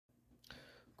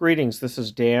Greetings, this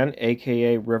is Dan,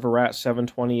 aka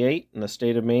Riverrat728 in the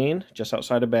state of Maine, just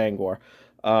outside of Bangor.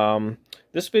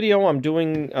 This video, I'm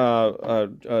doing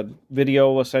a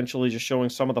video essentially just showing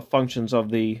some of the functions of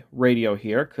the radio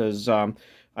here, because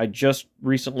I just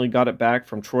recently got it back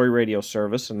from Troy Radio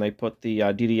Service, and they put the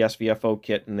DDS-VFO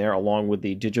kit in there along with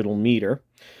the digital meter.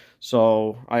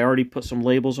 So I already put some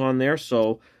labels on there,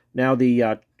 so now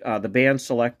the band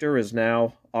selector is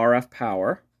now RF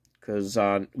power, because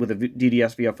with a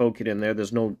DDS-VFO kit in there,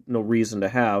 there's no reason to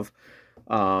have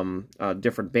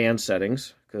different band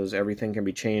settings, because everything can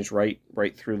be changed right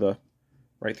through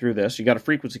this. You got a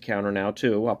frequency counter now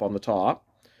too up on the top,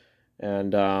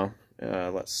 and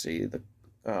let's see,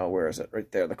 where is it?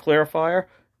 Right there, the clarifier.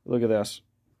 Look at this.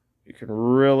 You can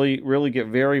really get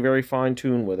very fine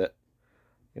tuned with it.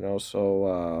 You know,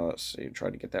 so let's see, try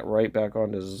to get that right back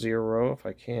onto 0 if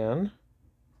I can.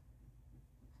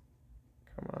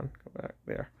 Come on, go back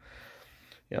there.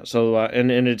 Yeah, so, and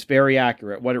it's very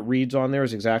accurate. What it reads on there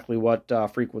is exactly what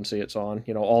frequency it's on,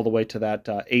 you know, all the way to that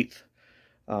eighth,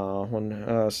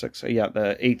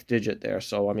 the eighth digit there.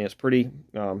 So, I mean, it's pretty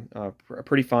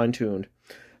fine-tuned.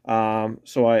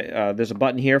 So, there's a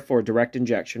button here for direct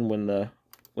injection. When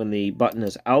the button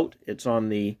is out, it's on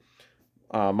the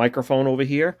microphone over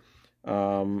here.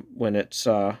 When it's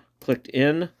clicked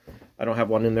in, I don't have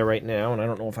one in there right now, and I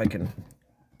don't know if I can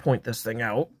point this thing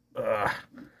out,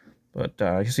 but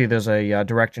you see there's a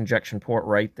direct injection port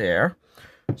right there.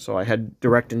 So I had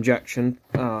direct injection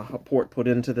a port put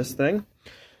into this thing.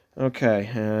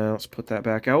 Okay, let's put that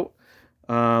back out.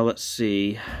 Let's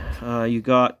see, you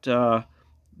got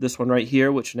this one right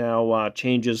here, which now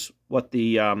changes what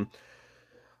the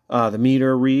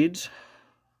meter reads.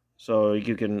 So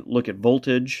you can look at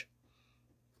voltage,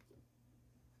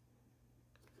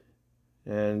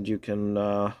 and you can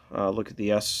look at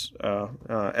the S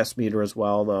meter as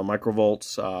well, the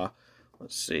microvolts.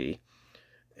 Let's see,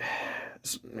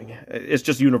 it's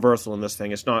just universal in this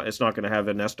thing. It's not going to have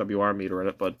an SWR meter in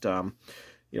it, but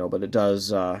you know, but it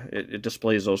does. It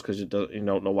displays those because you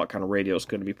don't know what kind of radio is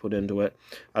going to be put into it.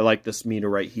 I like this meter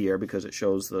right here because it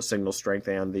shows the signal strength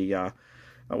and the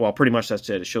well, pretty much that's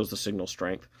it. It shows the signal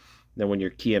strength. Then when you're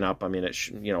keying up, I mean,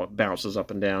 it bounces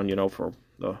up and down, you know, for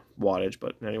the wattage.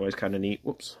 But anyways, kind of neat.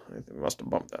 Whoops, I must have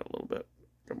bumped that a little bit.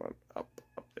 Come on, up,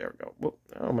 there we go. Whoop.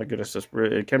 Oh my goodness,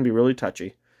 it can be really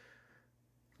touchy.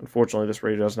 Unfortunately, this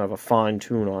radio doesn't have a fine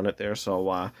tune on it there,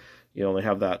 so you only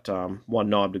have that one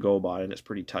knob to go by, and it's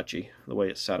pretty touchy the way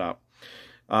it's set up.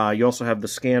 You also have the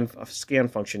scan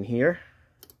function here,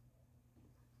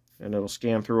 and it'll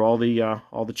scan through all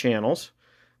the channels.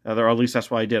 Or at least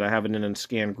that's what I did. I have it in a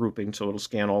scan grouping, so it'll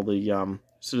scan all the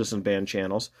citizen band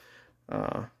channels.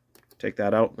 Take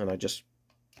that out, and I just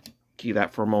key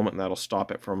that for a moment, and that'll stop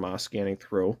it from scanning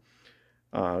through.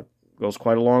 Goes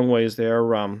quite a long ways there.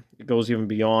 It goes even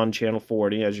beyond channel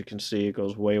 40, as you can see. It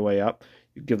goes way up.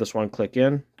 You give this one click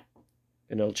in,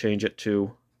 and it'll change it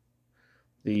to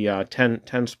the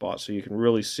 10 spot, so you can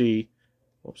really see.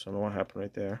 Oops, I don't know what happened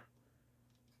right there.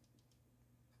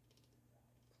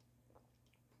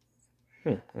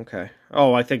 Okay.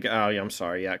 Oh, I think, yeah, I'm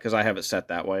sorry, yeah, because I have it set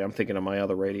that way. I'm thinking of my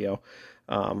other radio.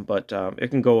 But it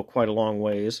can go quite a long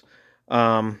ways.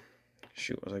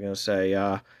 Shoot, what was I going to say?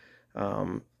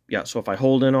 Yeah, so if I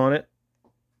hold in on it,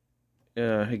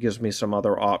 it gives me some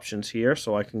other options here.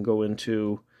 So I can go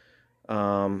into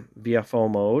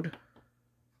VFO mode.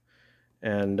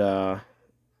 And,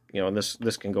 you know,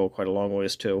 this can go quite a long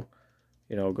ways too.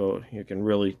 You know, you can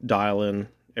really dial in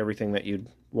everything that you'd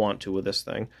want to with this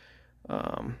thing. You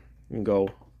can go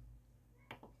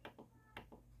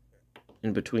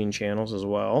in between channels as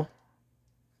well.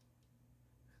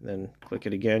 Then click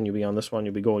it again. You'll be on this one.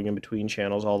 You'll be going in between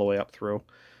channels all the way up through,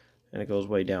 and it goes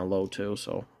way down low too.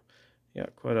 So, yeah,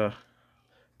 quite a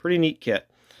pretty neat kit.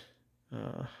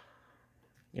 Yeah,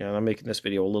 I'm making this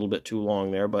video a little bit too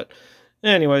long there, but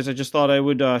anyways, I just thought I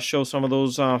would show some of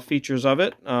those features of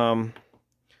it.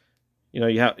 You know,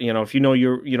 if you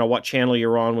know what channel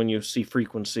you're on when you see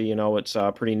frequency, you know, it's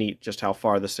pretty neat just how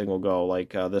far the signal will go.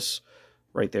 Like this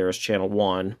right there is channel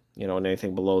 1, you know, and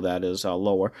anything below that is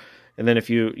lower. And then if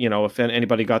if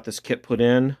anybody got this kit put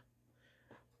in,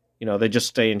 you know, they just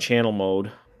stay in channel mode,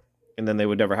 and then they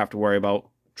would never have to worry about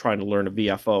trying to learn a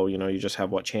VFO. You know, you just have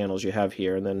what channels you have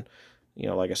here, and then, you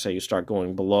know, like I say, you start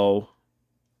going below.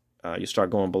 You start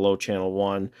going below channel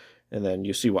 1. And then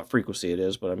you see what frequency it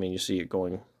is, but I mean, you see it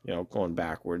going, you know, going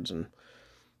backwards, and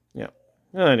yeah.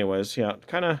 Anyways, yeah,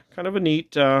 kind of a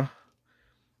neat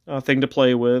thing to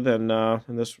play with, and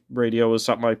this radio is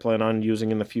something I plan on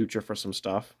using in the future for some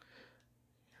stuff.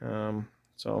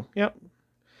 So yeah.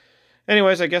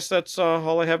 anyways, I guess that's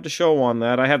all I have to show on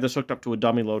that. I have this hooked up to a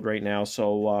dummy load right now,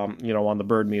 so you know, on the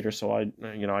bird meter, so I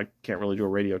can't really do a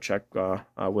radio check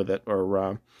with it,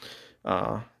 or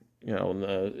you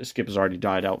know, the skip has already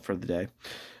died out for the day.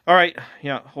 All right,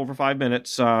 yeah, over 5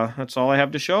 minutes. That's all I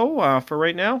have to show for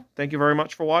right now. Thank you very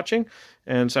much for watching,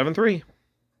 and 7-3.